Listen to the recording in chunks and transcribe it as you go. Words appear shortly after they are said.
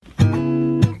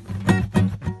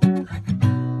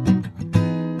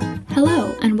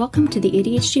welcome to the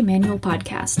ADHD Manual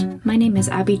Podcast. My name is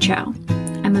Abby Chow.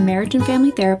 I'm a marriage and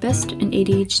family therapist, an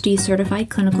ADHD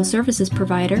certified clinical services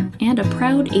provider, and a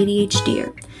proud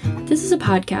ADHDer. This is a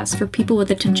podcast for people with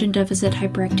attention deficit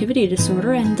hyperactivity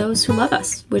disorder and those who love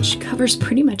us, which covers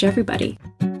pretty much everybody.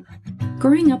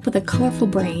 Growing up with a colorful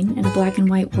brain in a black and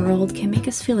white world can make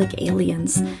us feel like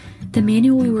aliens. The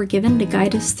manual we were given to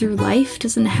guide us through life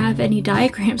doesn't have any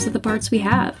diagrams of the parts we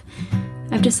have.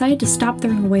 I've decided to stop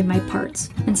throwing away my parts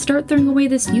and start throwing away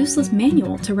this useless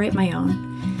manual to write my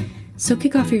own. So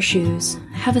kick off your shoes,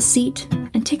 have a seat,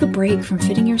 and take a break from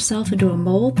fitting yourself into a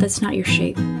mold that's not your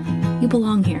shape. You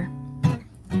belong here.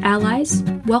 Allies,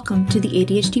 welcome to the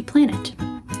ADHD planet.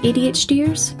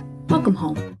 ADHDers, welcome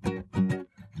home.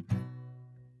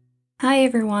 Hi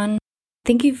everyone.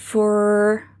 Thank you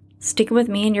for sticking with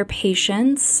me and your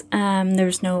patience. There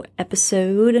was no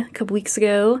episode a couple weeks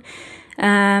ago.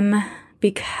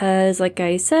 Because, like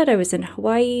I said, I was in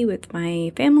Hawaii with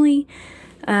my family.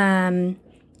 And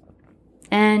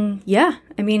yeah,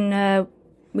 I mean,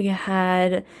 we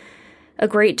had a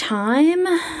great time.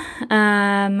 We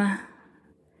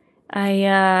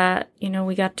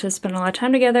got to spend a lot of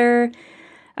time together.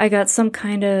 I got some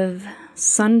kind of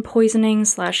sun poisoning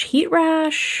 / heat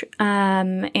rash.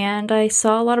 And I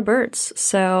saw a lot of birds.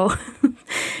 So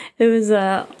it was,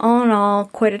 all in all,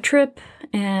 quite a trip.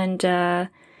 And,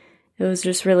 it was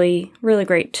just really, really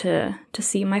great to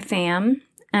see my fam.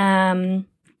 I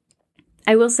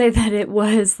will say that it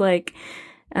was like,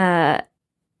 it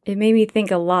made me think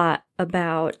a lot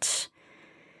about,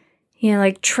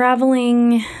 like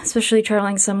traveling, especially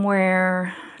traveling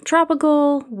somewhere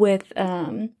tropical with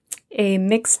a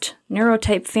mixed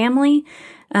neurotype family.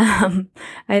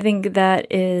 I think that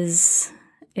is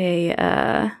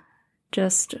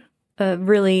just a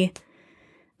really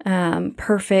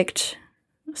perfect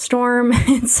storm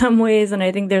in some ways, and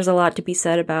I think there's a lot to be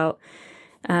said about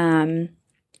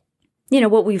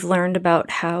what we've learned about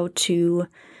how to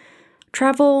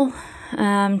travel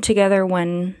together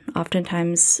when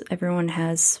oftentimes everyone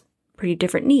has pretty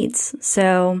different needs.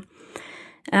 So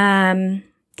so I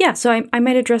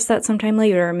might address that sometime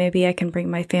later. Maybe I can bring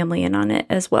my family in on it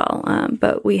as well,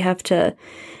 but we have to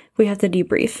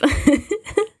debrief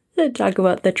to talk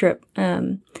about the trip.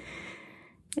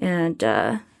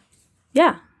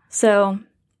 So,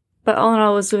 but all in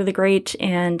all, it was really great,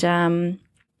 and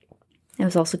it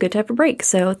was also good to have a break,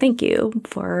 so thank you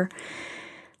for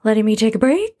letting me take a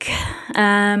break.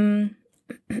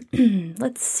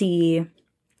 Let's see.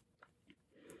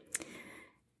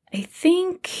 I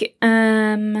think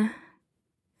I'll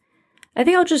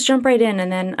just jump right in,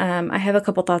 and then I have a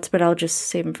couple thoughts, but I'll just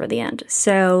save them for the end.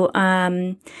 So,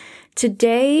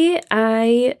 today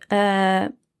I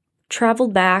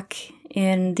traveled back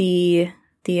in the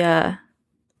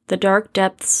dark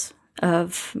depths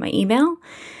of my email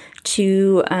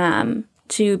to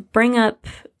bring up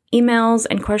emails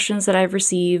and questions that I've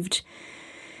received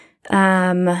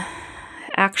actual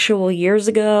years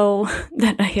ago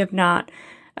that I have not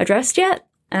addressed yet,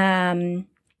 and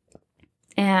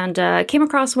came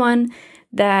across one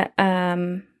that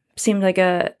seemed like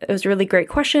it was a really great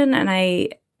question, and I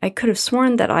could have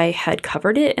sworn that I had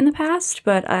covered it in the past,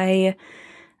 but I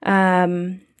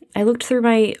looked through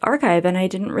my archive and I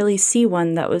didn't really see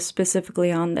one that was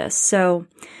specifically on this. So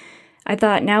I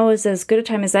thought now is as good a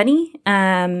time as any.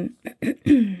 And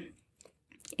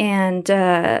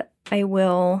I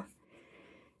will,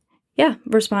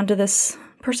 respond to this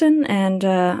person. And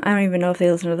I don't even know if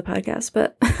they listen to the podcast,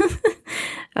 but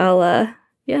I'll,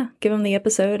 give them the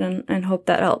episode and hope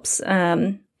that helps.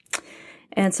 And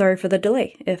sorry for the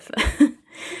delay if...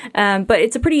 but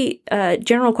it's a pretty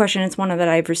general question. It's one that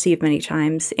I've received many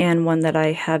times, and one that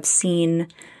I have seen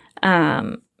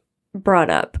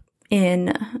brought up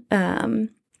in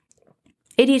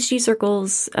ADHD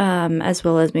circles, as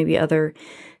well as maybe other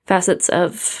facets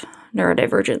of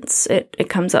neurodivergence. It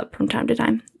comes up from time to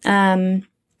time. So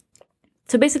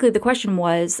basically the question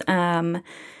was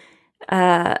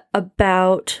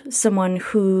about someone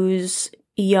whose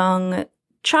young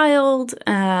child,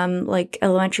 like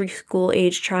elementary school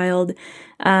age child,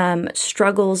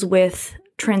 struggles with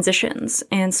transitions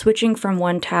and switching from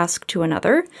one task to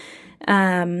another.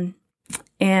 And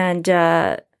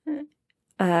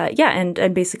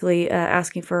basically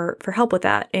asking for help with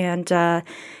that. And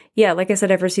like I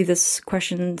said, I've received this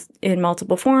question in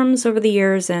multiple forms over the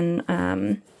years, and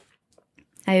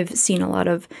I've seen a lot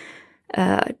of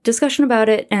discussion about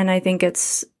it, and I think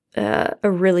it's a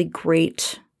really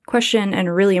great question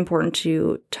and really important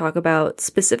to talk about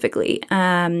specifically,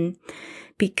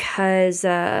 because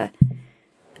and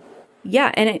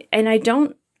I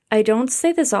don't I don't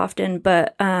say this often,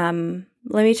 but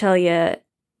let me tell you,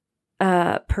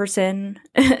 person,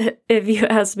 if you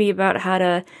ask me about how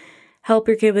to help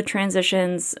your kid with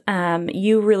transitions,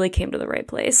 you really came to the right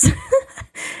place.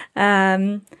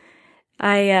 I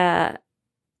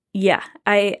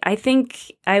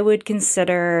think I would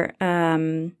consider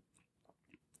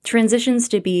transitions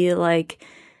to be like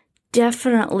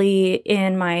definitely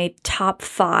in my top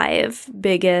 5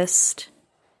 biggest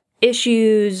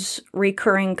issues,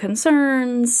 recurring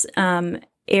concerns,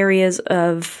 areas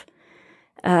of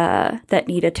that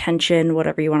need attention,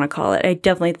 whatever you want to call it. I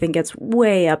definitely think it's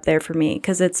way up there for me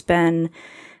because it's been,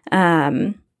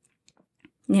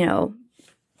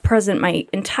 present my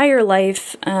entire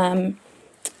life.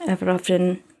 I've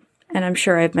often, and I'm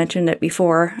sure I've mentioned it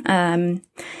before.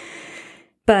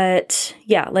 But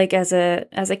yeah, like as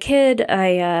a kid,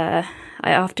 I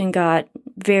often got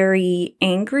very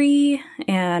angry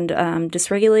and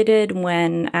dysregulated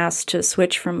when asked to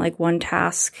switch from like one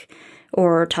task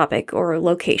or topic or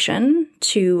location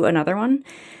to another one.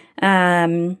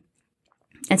 And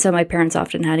so my parents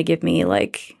often had to give me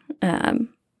like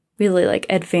really like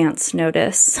advance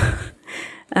notice.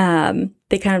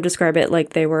 They kind of describe it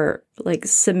like they were like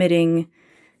submitting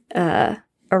a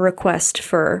request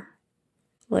for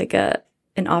like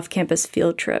an off-campus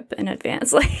field trip in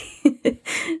advance.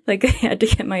 Like I had to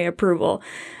get my approval.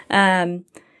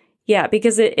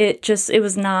 Because it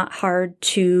was not hard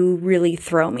to really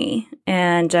throw me.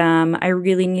 And I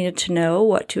really needed to know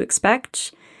what to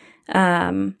expect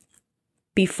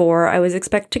before I was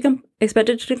expected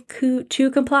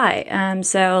to comply.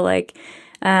 So like,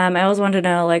 I always wanted to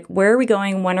know, like, where are we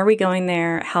going? When are we going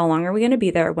there? How long are we going to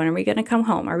be there? When are we going to come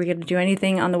home? Are we going to do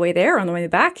anything on the way there or on the way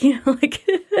back?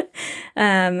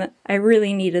 I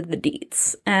really needed the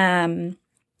deets.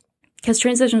 Because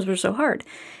transitions were so hard.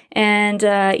 And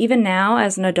even now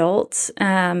as an adult,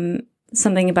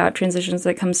 something about transitions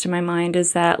that comes to my mind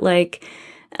is that like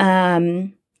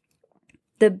the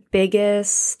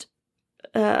biggest,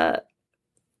 I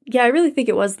really think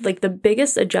it was like the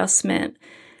biggest adjustment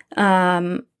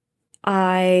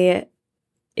I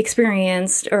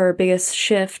experienced or biggest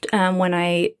shift when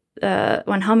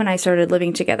Hum and I started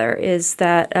living together is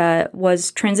that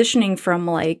was transitioning from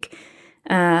like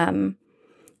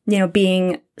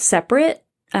being separate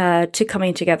to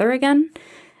coming together again.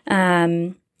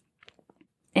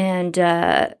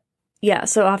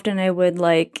 So often I would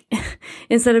like,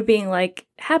 instead of being like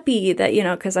happy that,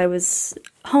 because I was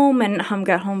home and Hum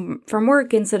got home from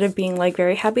work, instead of being like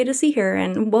very happy to see her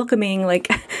and welcoming, like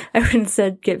I would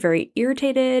instead get very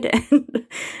irritated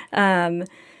and,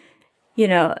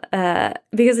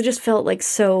 because it just felt like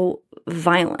so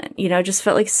violent, just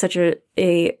felt like such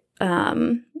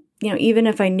even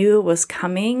if I knew it was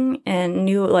coming and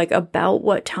knew like about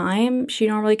what time she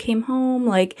normally came home,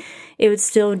 like it would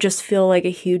still just feel like a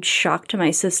huge shock to my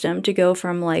system to go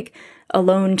from like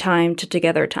alone time to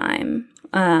together time.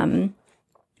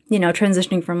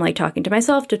 Transitioning from like talking to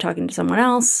myself to talking to someone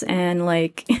else. And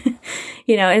like,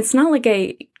 it's not like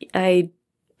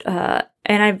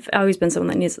and I've always been someone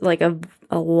that needs like a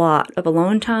lot of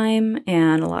alone time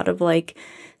and a lot of like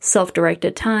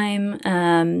self-directed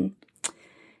time.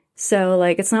 So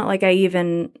like, it's not like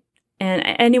and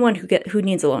anyone who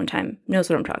needs alone time knows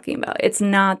what I'm talking about. It's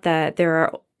not that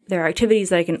there are activities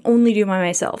that I can only do by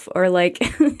myself or like,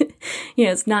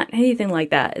 it's not anything like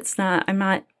that. I'm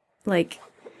not like,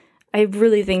 I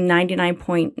really think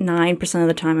 99.9% of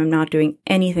the time I'm not doing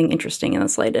anything interesting in the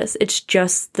slightest. It's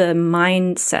just the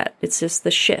mindset. It's just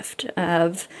the shift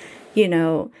of,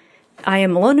 I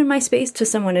am alone in my space to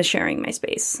someone is sharing my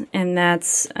space. And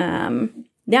that's, and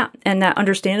that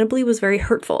understandably was very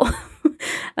hurtful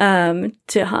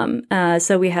to Hum.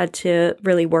 So we had to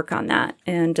really work on that.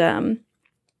 And,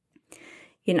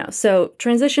 so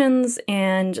transitions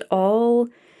and all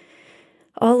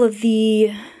of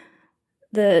the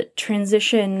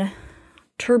transition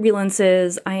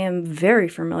turbulences I am very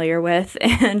familiar with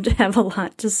and have a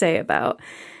lot to say about.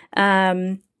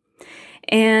 And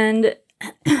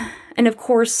of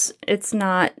course, it's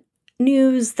not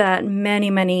news that many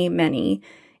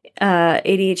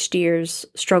ADHDers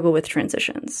struggle with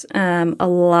transitions. A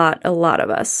lot of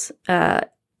us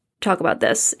talk about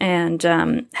this and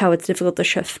how it's difficult to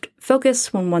shift focus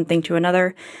from one thing to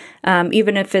another,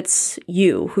 even if it's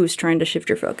you who's trying to shift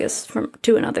your focus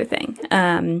to another thing.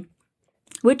 I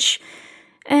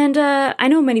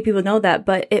know many people know that,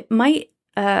 but it might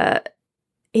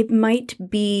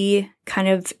be kind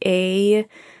of a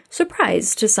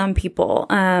surprise to some people,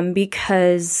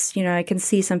 because, I can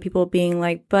see some people being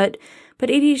like, but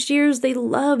ADHDers, they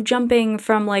love jumping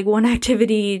from like one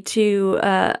activity to,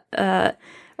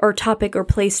 or topic or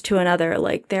place to another.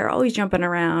 Like they're always jumping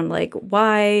around. Like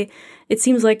why? It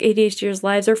seems like ADHDers'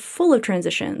 lives are full of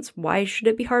transitions. Why should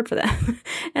it be hard for them?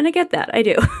 And I get that. I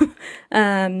do.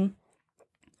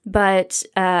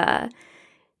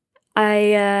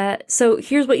 So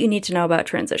here's what you need to know about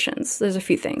transitions. There's a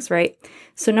few things, right?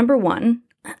 So number one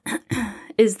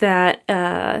is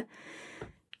that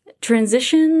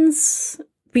transitions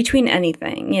between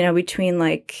anything, between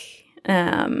like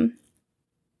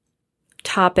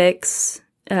topics,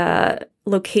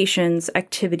 locations,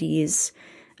 activities,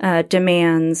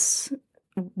 demands,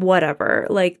 whatever,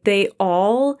 like they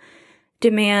all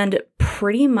demand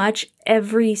pretty much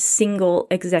every single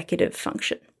executive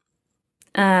function.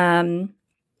 And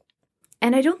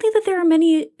I don't think that there are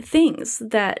many things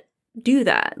that do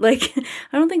that. Like,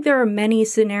 I don't think there are many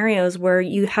scenarios where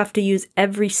you have to use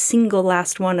every single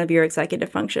last one of your executive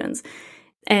functions.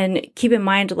 And keep in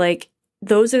mind, like,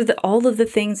 those are all of the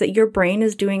things that your brain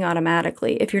is doing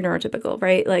automatically if you're neurotypical,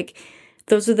 right? Like,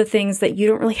 those are the things that you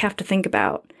don't really have to think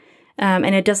about.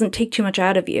 And it doesn't take too much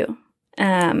out of you.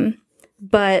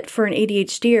 But for an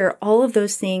ADHDer, all of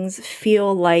those things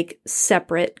feel like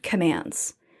separate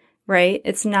commands, right?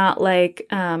 It's not like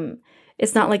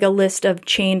a list of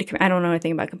chained, I don't know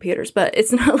anything about computers, but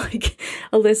it's not like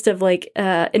a list of like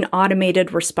an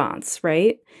automated response,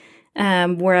 right?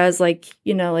 Whereas like,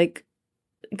 like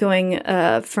going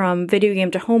from video game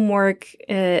to homework,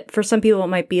 for some people it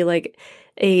might be like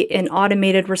an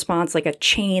automated response, like a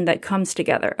chain that comes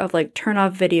together of like turn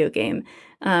off video game,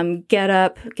 get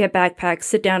up, get backpack,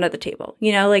 sit down at the table.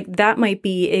 Like that might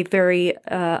be a very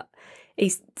a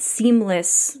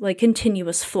seamless, like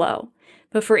continuous flow.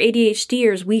 But for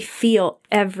ADHDers, we feel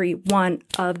every one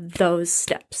of those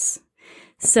steps.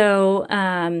 So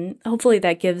hopefully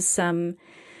that gives can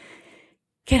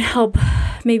help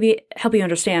you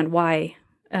understand why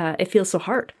it feels so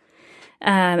hard.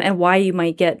 And why you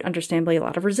might get, understandably, a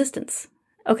lot of resistance.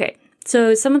 Okay,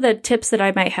 so some of the tips that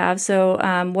I might have. So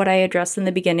what I addressed in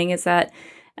the beginning is that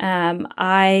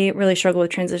I really struggled with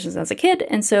transitions as a kid.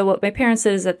 And so what my parents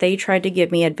did is that they tried to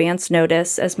give me advance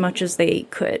notice as much as they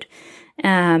could.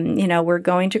 We're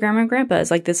going to Grandma and Grandpa's.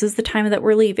 Like, this is the time that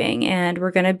we're leaving, and we're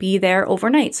going to be there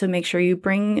overnight. So make sure you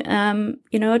bring,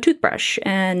 a toothbrush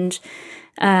and,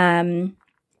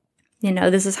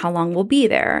 this is how long we'll be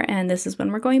there, and this is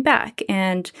when we're going back.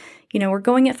 And, we're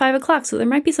going at 5:00, so there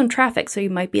might be some traffic, so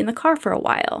you might be in the car for a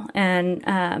while.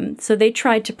 And so they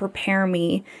tried to prepare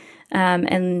me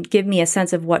and give me a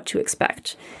sense of what to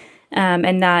expect.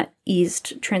 And that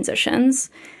eased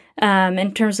transitions.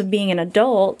 In terms of being an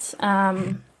adult,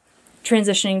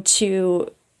 transitioning to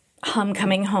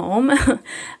coming home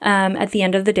at the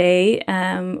end of the day,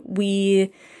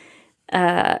 we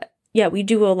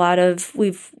do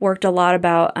we've worked a lot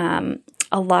about,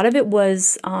 a lot of it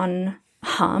was on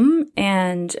Hum,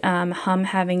 and Hum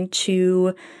having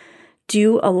to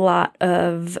do a lot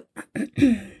of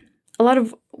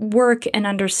work and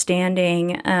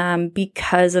understanding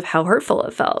because of how hurtful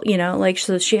it felt,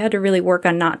 so she had to really work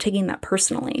on not taking that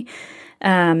personally,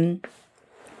 and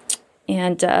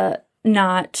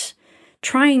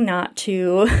trying not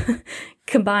to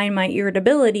combine my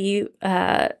irritability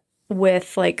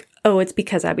with like, oh, it's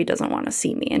because Abby doesn't want to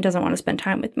see me and doesn't want to spend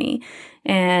time with me.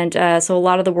 And so a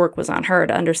lot of the work was on her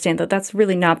to understand that that's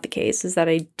really not the case, is that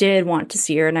I did want to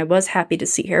see her and I was happy to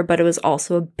see her, but it was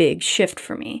also a big shift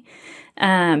for me.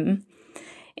 And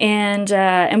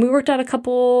we worked out a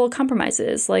couple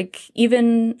compromises, like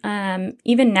even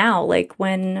now, like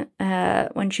when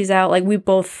she's out, like we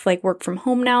both like work from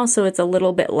home now. So it's a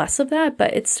little bit less of that,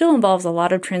 but it still involves a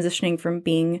lot of transitioning from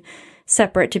being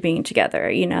separate to being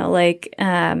together, she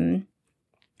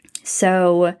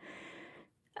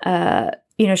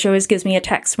always gives me a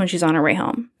text when she's on her way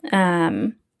home.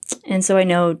 And so I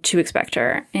know to expect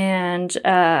her. And,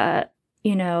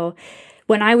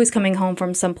 when I was coming home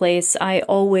from someplace, I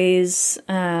always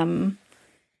need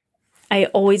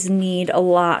a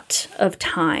lot of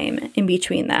time in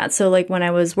between that. So like when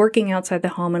I was working outside the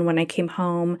home and when I came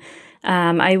home,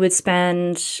 I would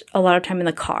spend a lot of time in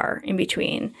the car in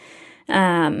between,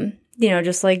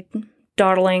 just like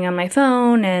dawdling on my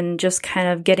phone and just kind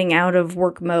of getting out of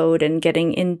work mode and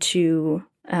getting into,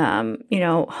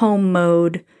 home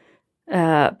mode,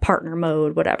 partner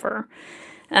mode, whatever.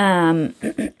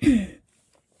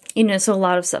 So a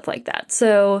lot of stuff like that.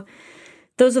 So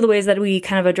those are the ways that we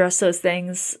kind of address those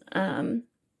things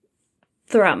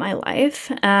throughout my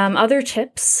life. Other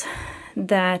tips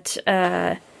that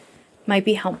might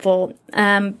be helpful.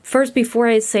 First, before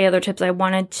I say other tips, I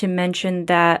wanted to mention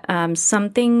that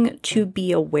something to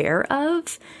be aware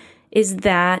of is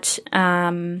that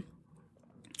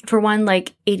For one,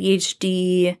 like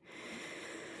ADHD,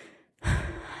 I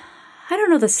don't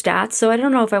know the stats, so I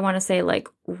don't know if I want to say like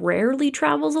rarely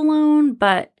travels alone,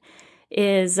 but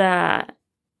is,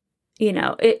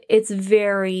 it's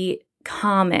very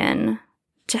common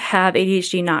to have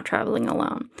ADHD not traveling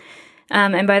alone.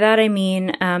 And by that, I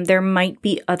mean, there might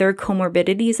be other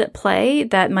comorbidities at play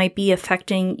that might be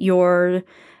affecting your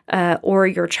or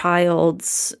your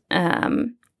child's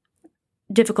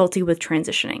difficulty with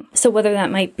transitioning. So whether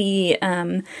that might be,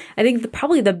 I think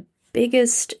probably the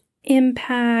biggest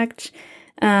impact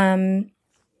on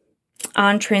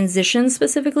transition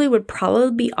specifically would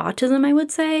probably be autism, I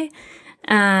would say,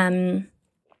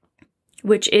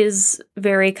 which is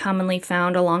very commonly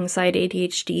found alongside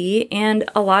ADHD. And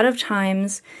a lot of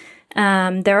times,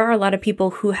 there are a lot of people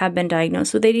who have been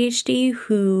diagnosed with ADHD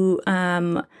who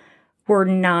were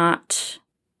not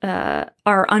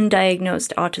are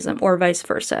undiagnosed autism or vice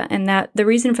versa. And that the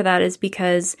reason for that is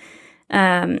because,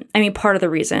 part of the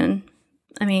reason,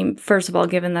 first of all,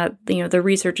 given that, the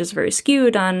research is very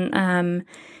skewed on,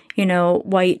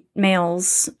 white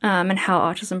males and how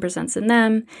autism presents in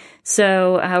them.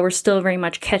 So we're still very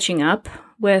much catching up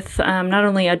with not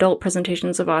only adult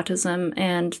presentations of autism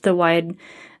and the wide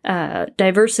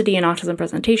diversity in autism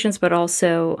presentations, but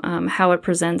also how it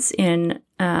presents in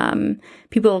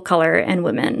people of color and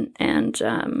women and,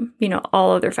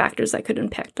 all other factors that could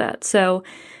impact that. So,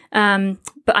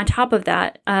 but on top of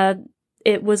that,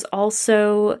 it was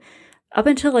also up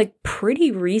until like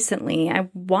pretty recently, I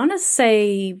want to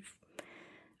say,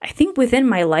 I think within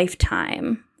my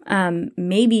lifetime,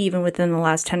 maybe even within the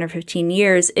last 10 or 15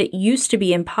 years, it used to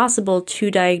be impossible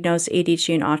to diagnose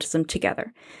ADHD and autism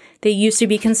together. They used to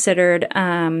be considered,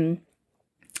 what's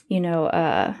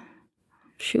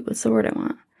the word I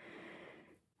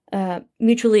want?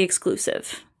 Mutually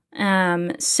exclusive.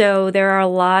 So there are a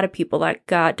lot of people that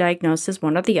got diagnosed as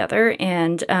one or the other,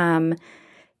 and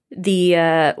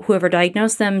whoever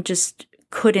diagnosed them just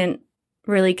couldn't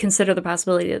really consider the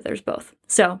possibility that there's both.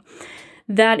 So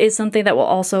that is something that will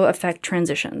also affect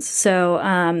transitions. So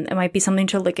it might be something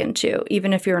to look into,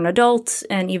 even if you're an adult,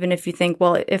 and even if you think,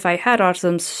 well, if I had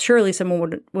autism, surely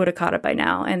someone would have caught it by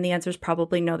now. And the answer is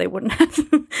probably no, they wouldn't have.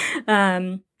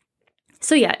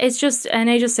 So yeah, it's just,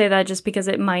 and I just say that just because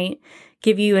it might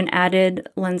give you an added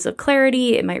lens of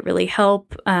clarity. It might really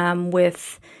help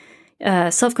with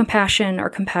self-compassion or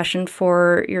compassion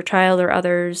for your child or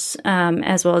others,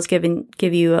 as well as give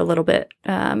you a little bit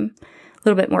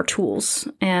more tools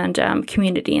and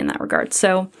community in that regard.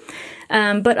 So,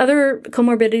 but other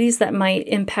comorbidities that might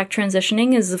impact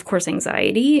transitioning is, of course,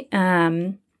 anxiety,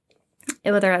 whether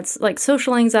that's like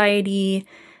social anxiety,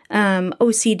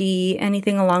 OCD,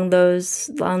 anything along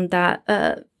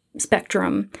that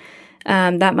spectrum,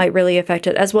 that might really affect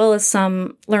it, as well as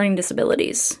some learning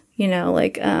disabilities.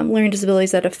 Learning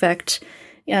disabilities that affect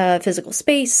physical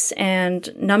space and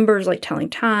numbers, like telling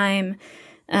time,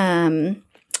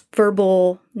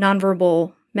 verbal,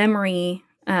 nonverbal memory,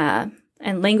 and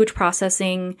language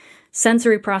processing,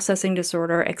 sensory processing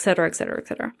disorder, et cetera, et cetera, et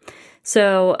cetera.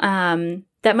 So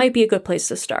that might be a good place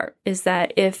to start, is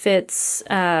that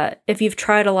if you've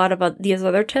tried a lot of these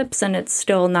other tips and it's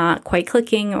still not quite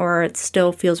clicking, or it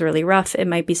still feels really rough, it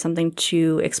might be something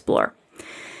to explore.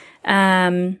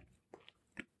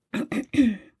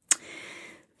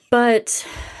 But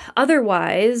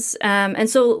otherwise, and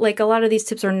so like a lot of these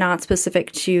tips are not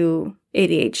specific to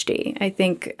ADHD. I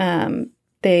think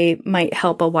they might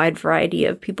help a wide variety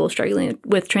of people struggling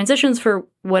with transitions for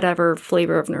whatever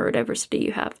flavor of neurodiversity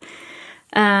you have.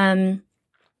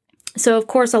 So of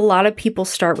course, a lot of people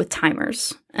start with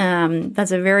timers.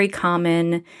 That's a very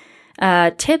common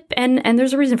tip, and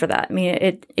there's a reason for that.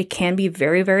 It can be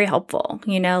very, very helpful,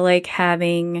 like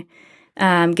having,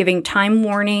 giving time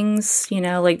warnings,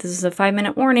 like this is a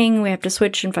 5-minute warning, we have to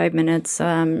switch in 5 minutes,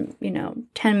 10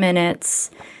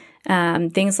 minutes,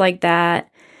 things like that.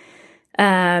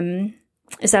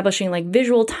 Establishing like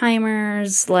visual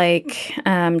timers, like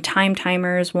time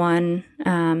timers, one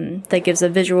that gives a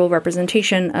visual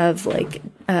representation of like,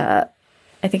 I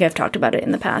think I've talked about it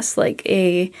in the past, like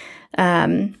it's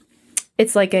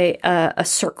like a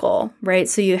circle, right?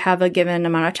 So you have a given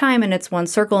amount of time and it's one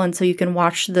circle. And so you can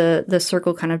watch the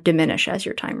circle kind of diminish as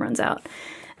your time runs out.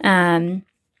 So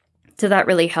that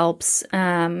really helps.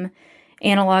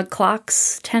 Analog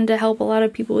clocks tend to help a lot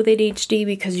of people with ADHD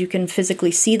because you can physically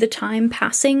see the time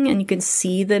passing and you can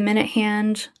see the minute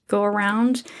hand go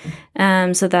around.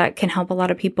 So that can help a lot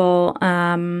of people,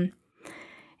 and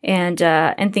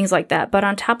things like that. But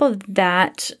on top of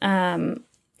that, and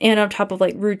on top of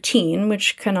like routine,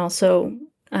 which can also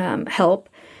help,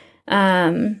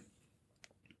 so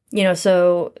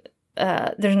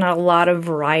there's not a lot of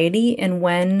variety in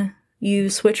when you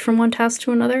switch from one task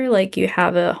to another. Like you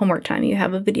have a homework time, you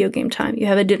have a video game time, you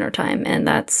have a dinner time, and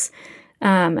that's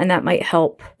and that might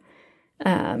help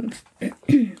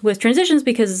with transitions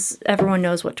because everyone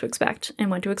knows what to expect and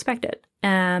when to expect it.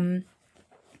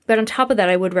 But on top of that,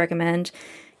 I would recommend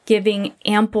giving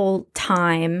ample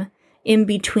time in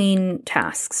between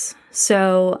tasks.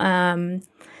 So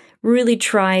really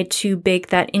try to bake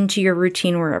that into your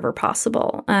routine wherever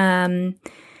possible.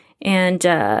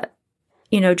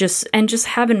 Just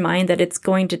have in mind that it's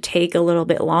going to take a little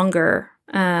bit longer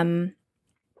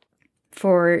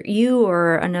for you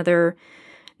or another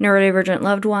neurodivergent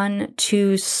loved one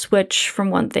to switch from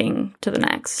one thing to the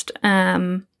next.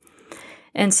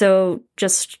 And so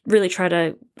just really try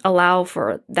to allow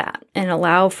for that and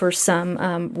allow for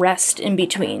some rest in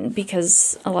between,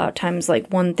 because a lot of times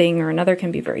like one thing or another can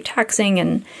be very taxing,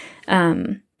 and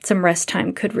some rest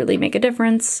time could really make a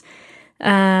difference.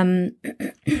 The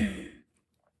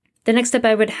next step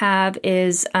I would have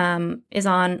is on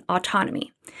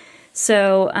autonomy.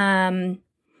 So, and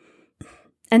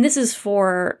this is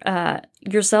for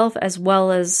yourself as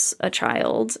well as a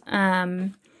child.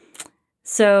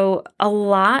 So a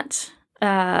lot,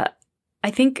 I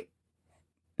think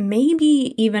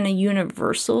maybe even a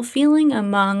universal feeling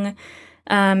among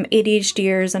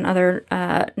ADHDers and other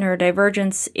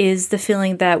neurodivergents is the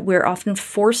feeling that we're often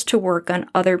forced to work on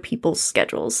other people's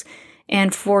schedules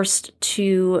and forced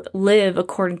to live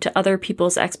according to other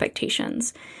people's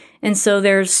expectations. And so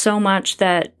there's so much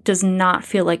that does not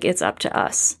feel like it's up to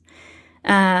us.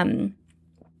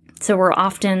 So we're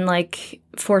often like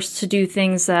forced to do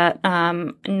things that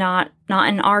not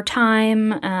in our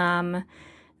time,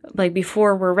 like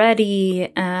before we're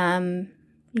ready, in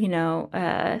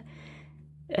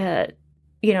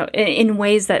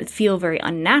ways that feel very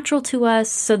unnatural to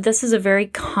us. So this is a very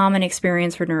common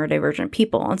experience for neurodivergent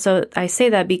people. And so I say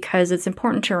that because it's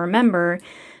important to remember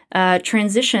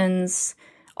transitions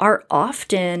are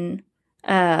often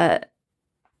often,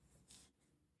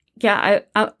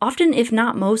 if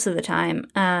not most of the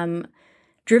time,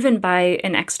 driven by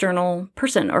an external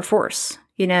person or force.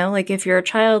 You know, like if you're a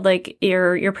child, like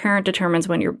your parent determines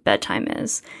when your bedtime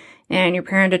is, and your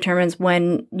parent determines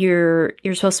when you're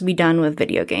supposed to be done with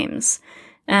video games.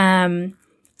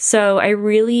 So I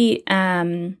really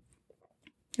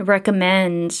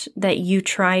recommend that you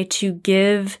try to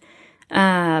give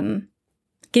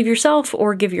yourself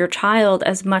or give your child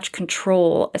as much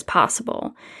control as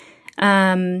possible.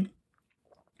 So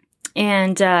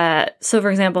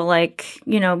for example, like,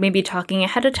 maybe talking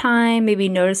ahead of time, maybe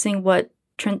noticing what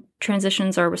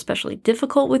transitions are especially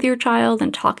difficult with your child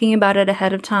and talking about it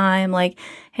ahead of time. Like,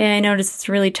 hey, I noticed it's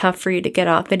really tough for you to get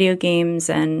off video games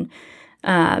and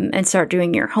start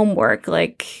doing your homework.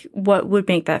 Like, what would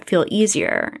make that feel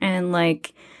easier? And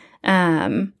like,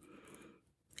 how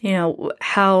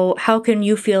can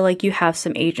you feel like you have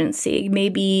some agency?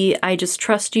 Maybe I just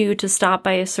trust you to stop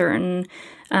by in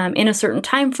a certain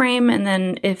time frame, and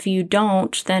then if you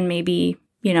don't, then maybe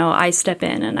I step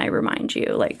in and I remind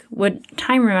you. Like, would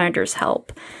time reminders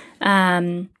help?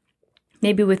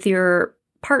 Maybe with your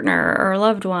partner or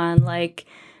loved one, like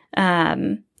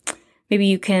maybe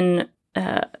you can,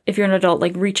 if you're an adult,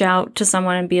 like reach out to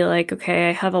someone and be like, okay,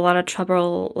 I have a lot of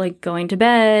trouble like going to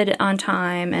bed on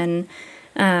time and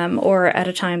or at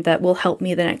a time that will help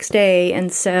me the next day.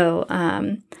 And so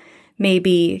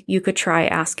maybe you could try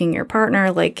asking your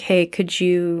partner, like, hey, could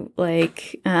you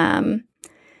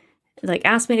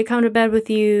ask me to come to bed with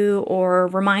you, or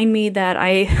remind me that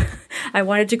I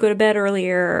wanted to go to bed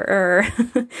earlier,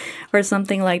 or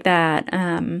something like that.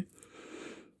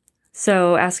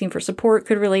 So asking for support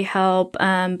could really help,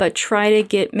 but try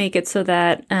to make it so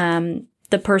that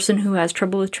the person who has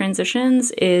trouble with transitions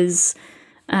is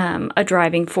a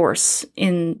driving force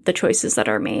in the choices that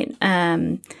are made.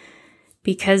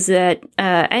 Because and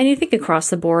I think across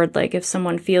the board, like if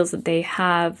someone feels that they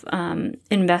have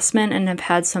investment and have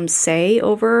had some say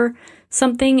over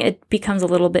something, it becomes a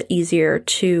little bit easier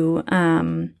to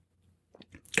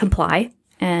comply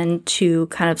and to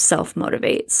kind of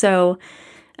self-motivate. So,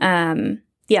 try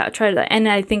that. And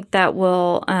I think that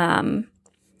will,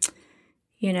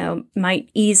 might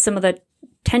ease some of the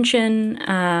tension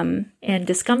and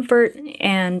discomfort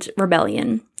and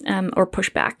rebellion or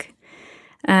pushback.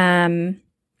 Okay,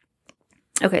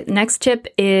 the next tip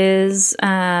is,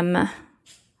 actually,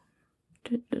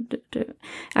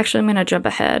 I'm going to jump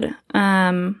ahead.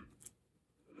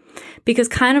 Because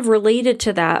kind of related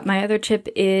to that, my other tip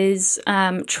is,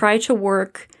 try to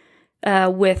work,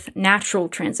 with natural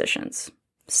transitions.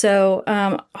 So,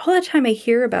 all the time I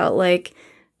hear about like,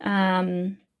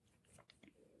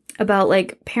 about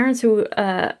like parents who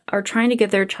are trying to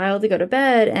get their child to go to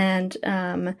bed, and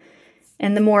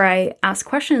the more I ask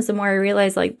questions, the more I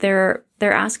realize like they're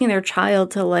asking their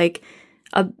child to like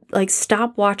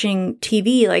stop watching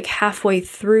TV like halfway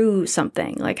through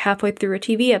something, like halfway through a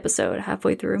TV episode,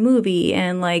 halfway through a movie.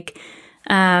 And like,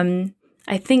 I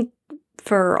think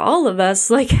for all of us,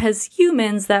 like as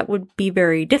humans, that would be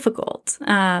very difficult.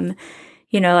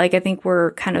 Like I think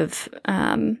we're kind of,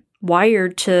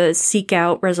 wired to seek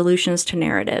out resolutions to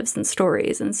narratives and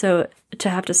stories. And so to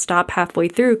have to stop halfway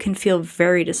through can feel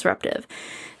very disruptive.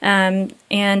 And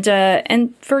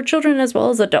for children as well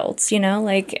as adults,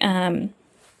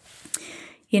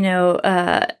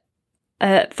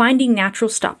 finding natural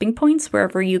stopping points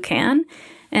wherever you can,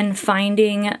 and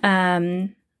finding,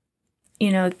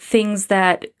 things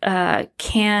that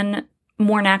can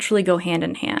more naturally go hand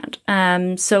in hand.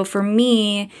 So for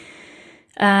me,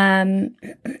 in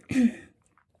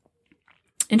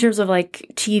terms of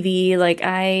like TV, like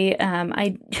I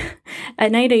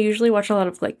at night I usually watch a lot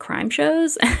of like crime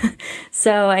shows.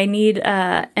 So I need,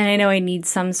 and I know I need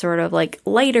some sort of like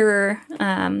lighter,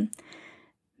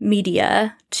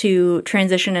 media to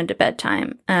transition into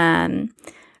bedtime,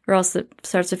 or else it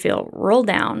starts to feel roll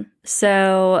down.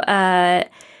 So, I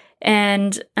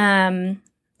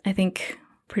think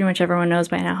pretty much everyone knows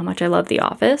by now how much I love The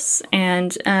Office,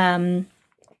 and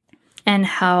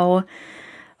how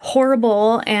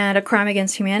horrible and a crime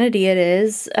against humanity it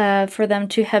is for them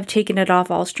to have taken it off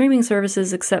all streaming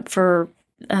services except for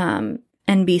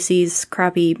NBC's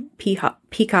crappy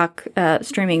Peacock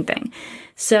streaming thing.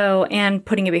 So, and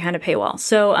putting it behind a paywall.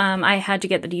 So I had to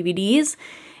get the DVDs,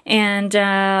 and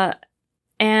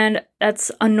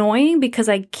that's annoying because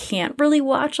I can't really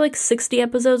watch like 60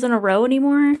 episodes in a row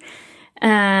anymore.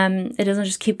 It doesn't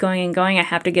just keep going and going. I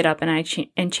have to get up and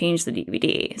change the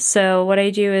DVD. So what I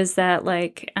do is that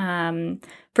like,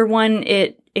 for one,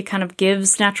 it kind of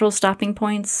gives natural stopping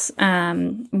points,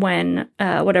 when,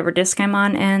 whatever disc I'm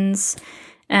on ends.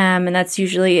 And that's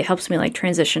usually, it helps me like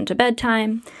transition to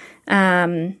bedtime.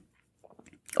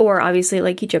 Or obviously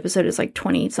like each episode is like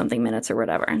 20 something minutes or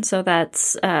whatever. And so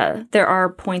that's, there are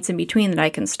points in between that I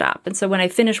can stop. And so when I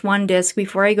finish one disc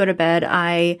before I go to bed,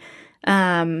 I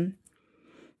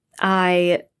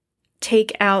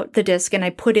take out the disc and I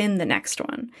put in the next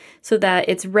one so that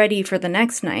it's ready for the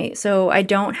next night. So I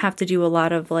don't have to do a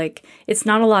lot of like, it's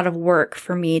not a lot of work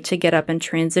for me to get up and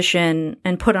transition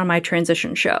and put on my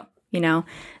transition show.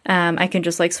 I can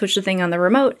just like switch the thing on the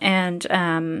remote and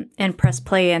press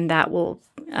play, and that will,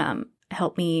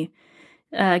 help me,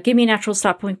 give me natural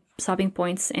stopping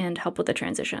points and help with the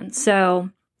transition. So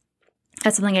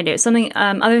that's something I do.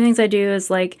 Other things I do is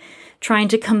like trying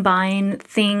to combine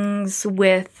things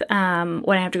with, when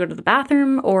I have to go to the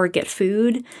bathroom or get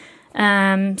food.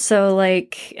 So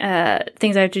like,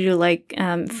 things I have to do, like,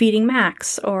 feeding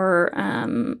Max or,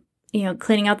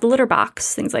 cleaning out the litter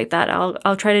box, things like that.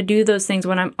 I'll try to do those things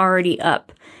when I'm already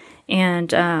up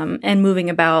and moving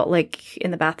about, like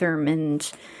in the bathroom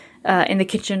and, in the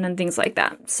kitchen and things like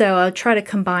that. So I'll try to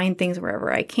combine things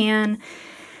wherever I can.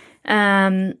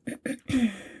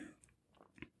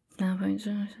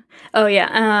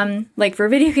 Like for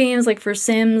video games, like for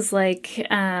Sims, like,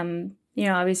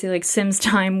 obviously like Sims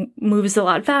time moves a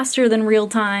lot faster than real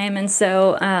time. And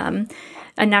so,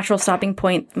 a natural stopping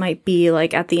point might be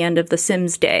like at the end of the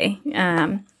Sims day.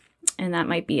 And that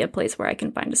might be a place where I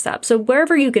can find a stop. So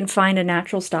wherever you can find a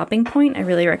natural stopping point, I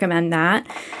really recommend that.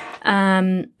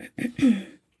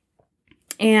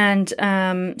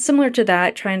 Similar to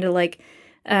that, trying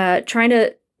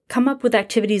to come up with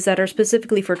activities that are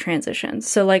specifically for transitions.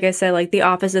 So like I said, like The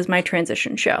Office is my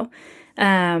transition show.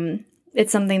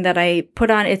 It's something that I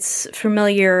put on. It's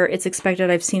familiar. It's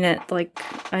expected. I've seen it. Like,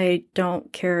 I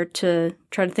don't care to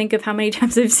try to think of how many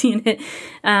times I've seen it.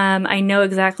 I know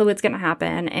exactly what's going to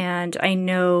happen, and I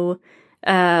know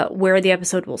where the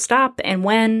episode will stop and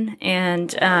when,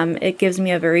 and it gives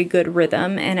me a very good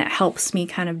rhythm, and it helps me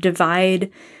kind of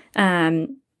divide,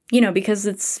 because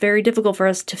it's very difficult for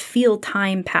us to feel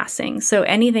time passing. So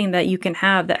anything that you can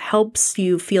have that helps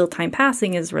you feel time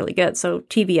passing is really good. So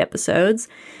TV episodes.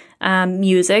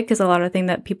 Music is a lot of thing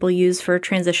that people use for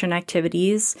transition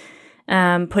activities.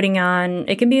 Putting on,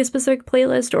 it can be a specific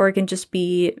playlist, or it can just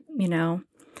be,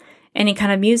 any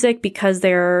kind of music, because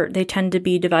they tend to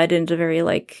be divided into very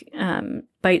like,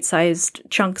 bite-sized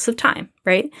chunks of time,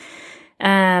 right?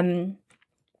 It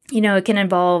can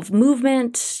involve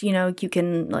movement, you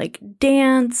can like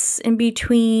dance in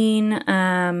between,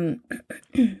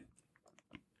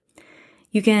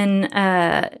 you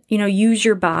can, use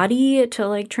your body to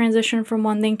like transition from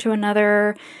one thing to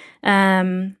another.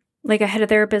 like I had a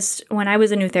therapist when I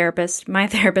was a new therapist. My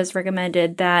therapist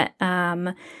recommended that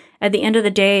at the end of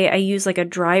the day, I use like a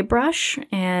dry brush,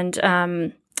 and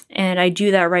I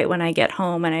do that right when I get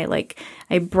home, and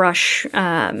I brush,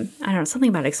 I don't know, something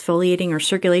about exfoliating or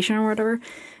circulation or whatever,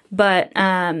 but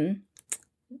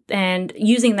and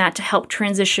using that to help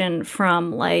transition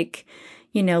from like,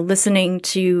 listening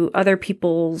to other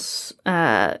people's,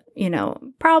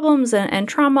 problems and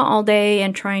trauma all day,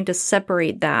 and trying to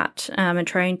separate that, and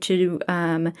trying to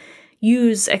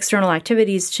use external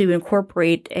activities to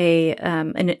incorporate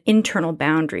an internal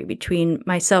boundary between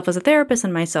myself as a therapist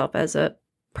and myself as a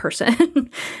person,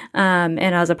 and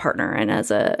as a partner, and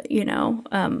as a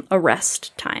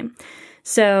rest time.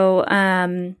 So,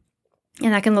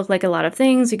 and that can look like a lot of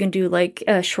things. You can do like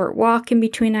a short walk in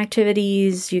between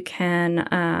activities. You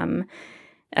can,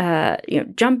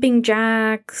 jumping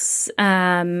jacks.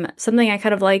 Something I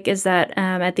kind of like is that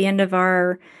at the end of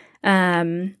our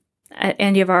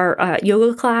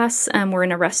yoga class, we're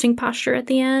in a resting posture at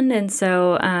the end. And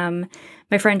so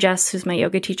my friend Jess, who's my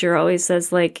yoga teacher, always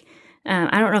says like,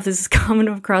 I don't know if this is common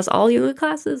across all yoga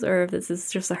classes or if this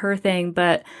is just a her thing,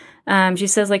 but she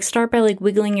says like start by like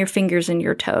wiggling your fingers and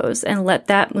your toes and let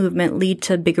that movement lead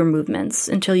to bigger movements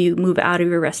until you move out of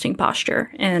your resting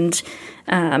posture and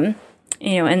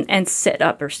sit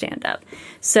up or stand up.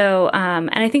 So, and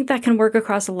I think that can work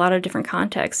across a lot of different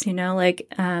contexts,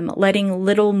 letting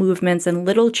little movements and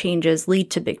little changes lead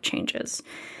to big changes.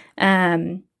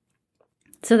 So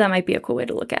that might be a cool way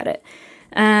to look at it.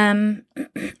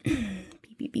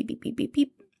 Beep, beep, beep, beep, beep,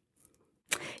 beep.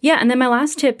 Yeah, and then my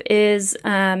last tip is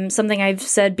something I've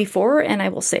said before and I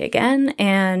will say again,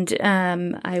 and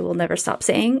I will never stop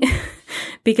saying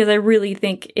because I really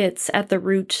think it's at the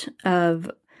root of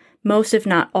most, if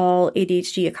not all,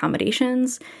 ADHD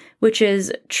accommodations, which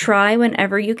is try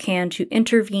whenever you can to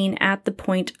intervene at the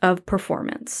point of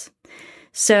performance.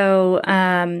 So,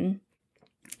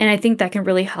 and I think that can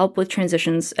really help with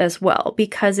transitions as well,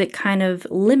 because it kind of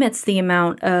limits the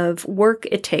amount of work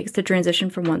it takes to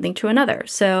transition from one thing to another.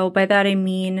 So by that, I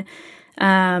mean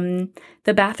the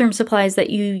bathroom supplies that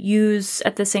you use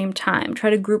at the same time, try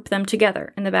to group them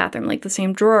together in the bathroom, like the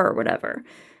same drawer or whatever.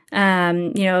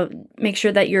 Make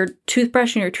sure that your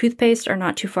toothbrush and your toothpaste are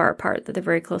not too far apart, that they're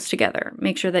very close together.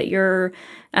 Make sure that your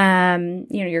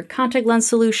contact lens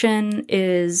solution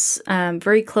is,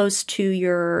 very close to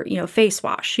your, face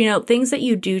wash, things that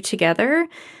you do together.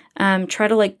 Try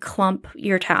to like clump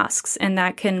your tasks, and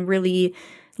that can really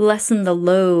lessen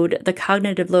the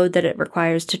cognitive load that it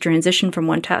requires to transition from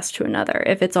one task to another,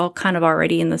 if it's all kind of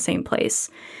already in the same place.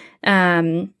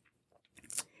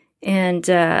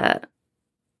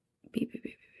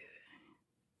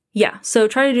 Yeah, so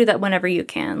try to do that whenever you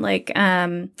can. Like,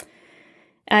 I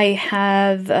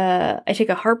take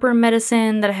a heartburn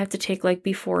medicine that I have to take like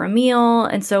before a meal.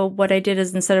 And so what I did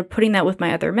is instead of putting that with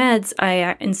my other meds,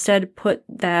 I instead put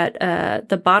that,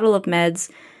 the bottle of meds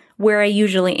where I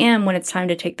usually am when it's time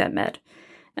to take that med.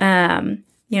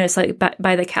 It's like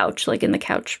by the couch, like in the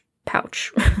couch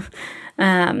pouch.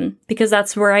 Because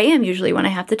that's where I am usually when I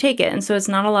have to take it. And so it's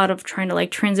not a lot of trying to like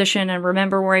transition and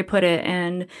remember where I put it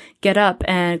and get up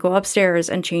and go upstairs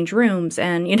and change rooms.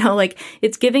 And,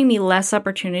 it's giving me less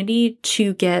opportunity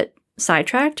to get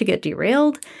sidetracked, to get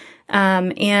derailed,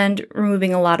 and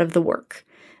removing a lot of the work.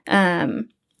 So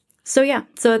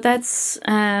that's,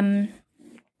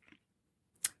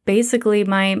 basically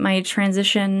my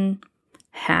transition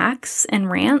hacks and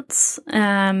rants.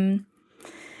 And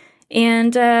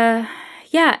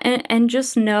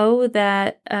just know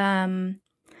that,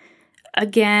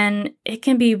 again, it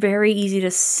can be very easy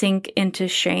to sink into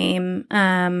shame,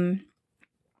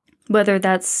 whether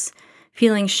that's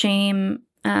feeling shame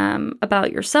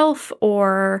about yourself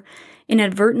or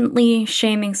inadvertently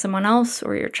shaming someone else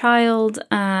or your child.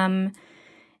 And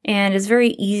it's very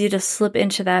easy to slip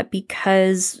into that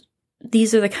because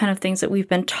these are the kind of things that we've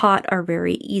been taught are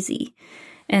very easy.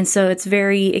 And so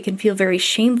it can feel very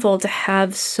shameful to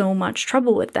have so much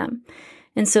trouble with them.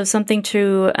 And so something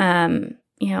to,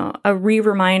 a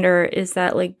reminder is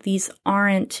that like, these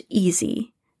aren't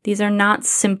easy. These are not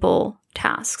simple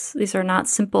tasks. These are not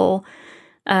simple,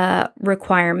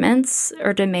 requirements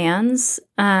or demands.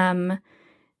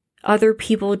 Other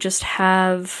people just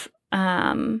have,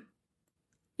 are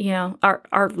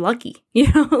lucky,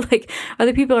 like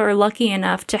other people are lucky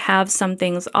enough to have some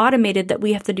things automated that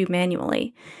we have to do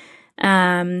manually.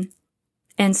 And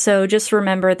so just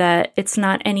remember that it's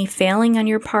not any failing on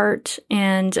your part.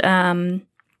 And,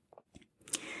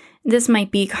 this might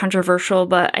be controversial,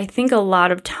 but I think a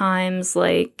lot of times,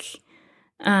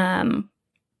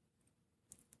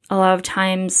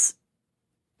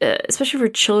 especially for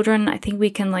children, I think we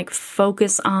can like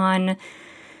focus on,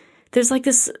 there's like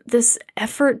this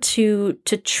effort to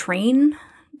train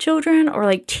children or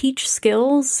like teach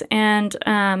skills. And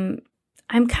I'm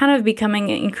kind of becoming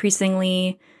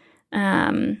increasingly,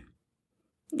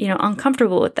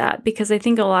 uncomfortable with that, because I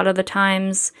think a lot of the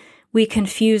times we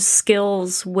confuse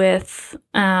skills with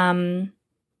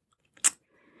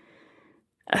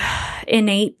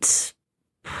innate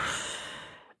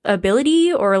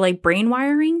ability or like brain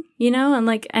wiring, and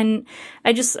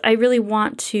I really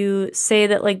want to say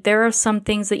that like there are some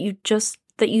things that you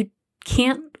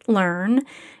can't learn.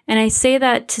 And I say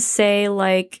that to say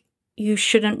like you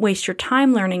shouldn't waste your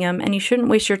time learning them, and you shouldn't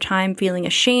waste your time feeling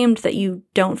ashamed that you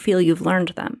don't feel you've learned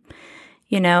them,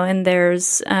 and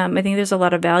there's I think there's a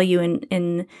lot of value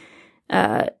in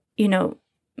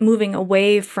moving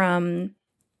away from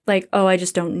like, oh, I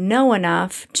just don't know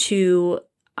enough, to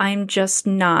I'm just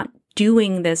not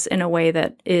doing this in a way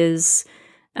that is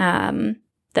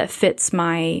that fits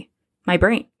my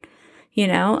brain,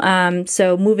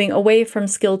 so moving away from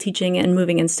skill teaching and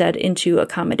moving instead into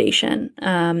accommodation,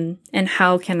 and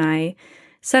how can I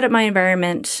set up my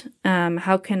environment,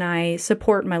 how can I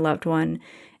support my loved one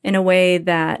in a way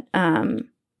that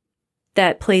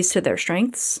that plays to their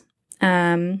strengths,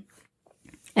 and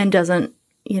doesn't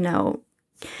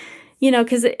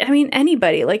because I mean,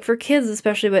 anybody, like for kids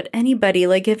especially, but anybody,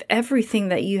 like if everything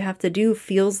that you have to do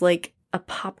feels like a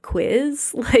pop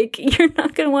quiz, like you're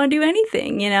not going to want to do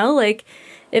anything, like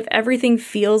if everything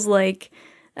feels like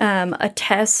a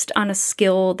test on a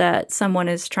skill that someone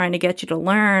is trying to get you to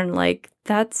learn, like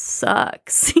that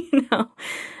sucks,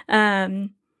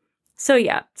 So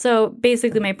yeah, so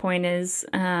basically my point is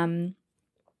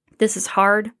this is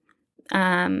hard.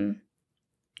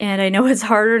 And I know it's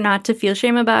harder not to feel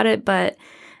shame about it, but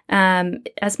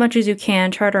as much as you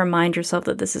can, try to remind yourself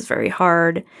that this is very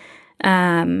hard.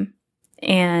 And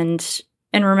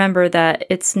remember that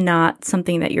it's not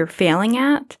something that you're failing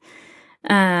at.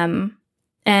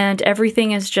 And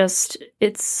everything is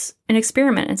it's an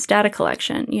experiment. It's data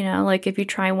collection, like if you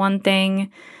try one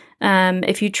thing,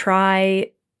 if you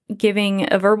try giving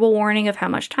a verbal warning of how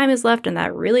much time is left and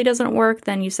that really doesn't work,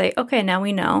 then you say, okay, now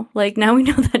we know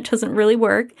that doesn't really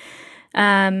work.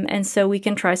 And so we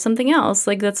can try something else.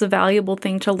 Like that's a valuable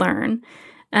thing to learn,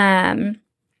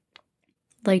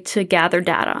 like to gather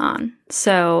data on.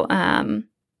 So,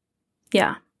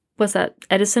 yeah, what's that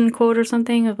Edison quote or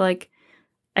something of like,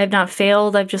 I've not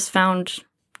failed. I've just found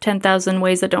 10,000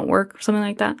 ways that don't work or something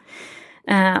like that.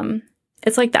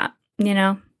 It's like that,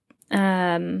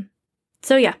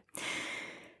 So yeah,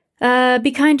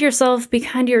 be kind to yourself, be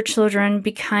kind to your children,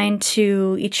 be kind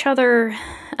to each other.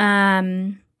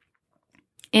 And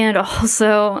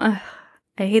also, I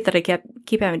hate that I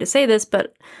keep having to say this,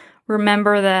 but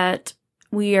remember that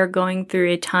we are going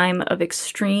through a time of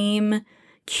extreme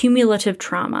cumulative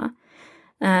trauma.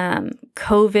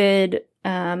 COVID,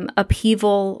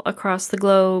 upheaval across the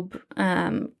globe,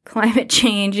 climate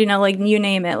change, like you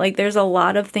name it. Like there's a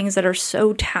lot of things that are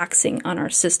so taxing on our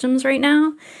systems right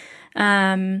now.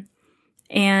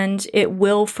 And it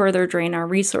will further drain our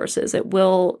resources. It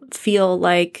will feel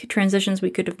like transitions we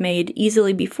could have made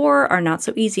easily before are not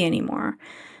so easy anymore.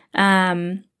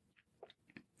 So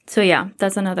yeah,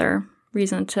 that's another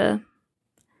reason to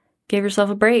give yourself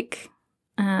a break,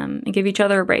 and give each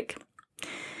other a break.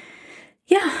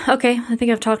 Yeah, okay. I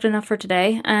think I've talked enough for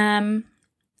today.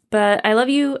 But I love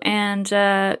you, and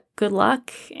good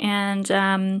luck. And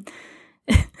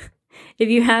if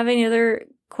you have any other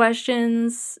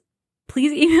questions,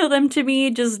 please email them to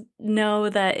me. Just know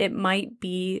that it might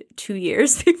be 2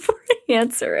 years before I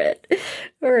answer it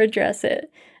or address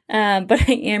it. But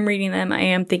I am reading them. I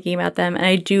am thinking about them, and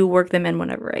I do work them in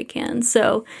whenever I can.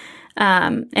 So,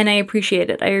 and I appreciate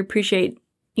it. I appreciate,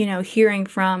 hearing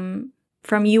from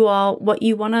you all what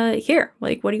you want to hear.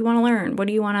 Like, what do you want to learn? What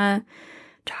do you want to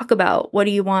talk about? What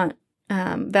do you want?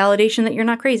 Validation that you're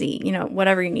not crazy,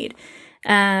 whatever you need.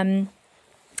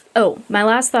 Oh, my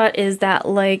last thought is that,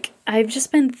 like, I've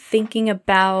just been thinking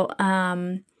about,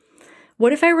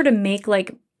 what if I were to make,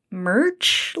 like,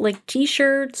 merch, like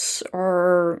t-shirts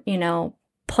or,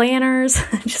 planners,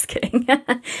 just kidding,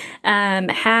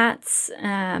 hats,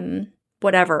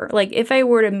 whatever. Like, if I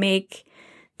were to make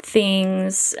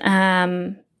things,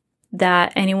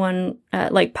 that anyone,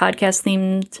 like podcast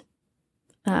themed,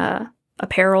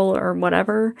 apparel or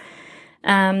whatever,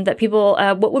 that people,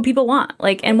 what would people want?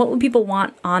 Like, and what would people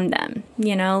want on them?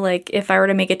 Like if I were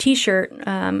to make a t-shirt,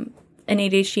 an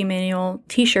ADHD manual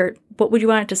t-shirt, what would you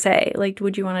want it to say? Like,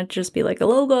 would you want it to just be like a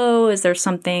logo? Is there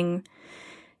something,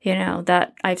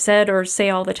 that I've said or say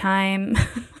all the time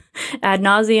ad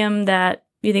nauseum that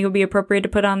you think would be appropriate to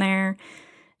put on there.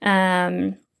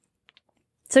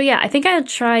 So yeah, I think I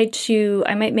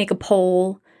might make a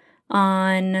poll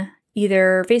on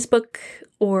either Facebook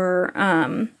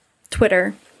or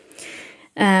Twitter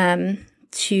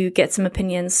to get some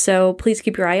opinions. So please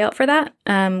keep your eye out for that,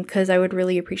 because I would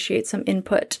really appreciate some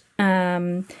input.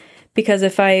 Because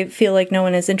if I feel like no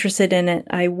one is interested in it,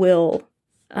 I will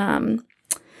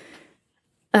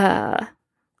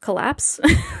collapse.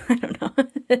 I don't know.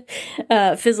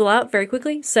 Fizzle out very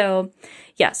quickly. So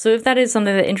yeah, so if that is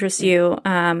something that interests you,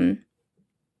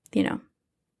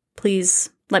 please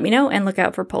let me know and look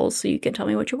out for polls so you can tell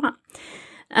me what you want.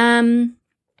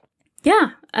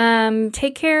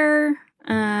 Take care.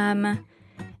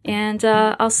 And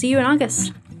I'll see you in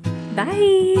August.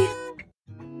 Bye.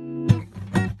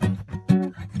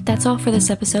 That's all for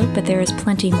this episode, but there is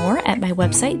plenty more at my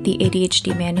website,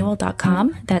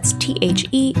 theadhdmanual.com. That's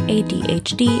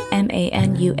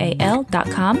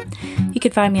TheADHDmanual.com. You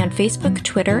can find me on Facebook,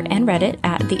 Twitter, and Reddit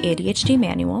at The ADHD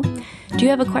Manual. Do you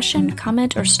have a question,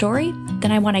 comment, or story?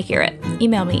 Then I want to hear it.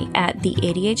 Email me at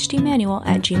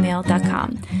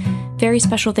theadhdmanual@gmail.com. Very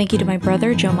special thank you to my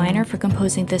brother, Joe Miner, for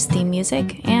composing this theme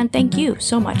music, and thank you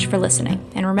so much for listening.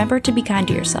 And remember to be kind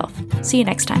to yourself. See you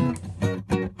next time.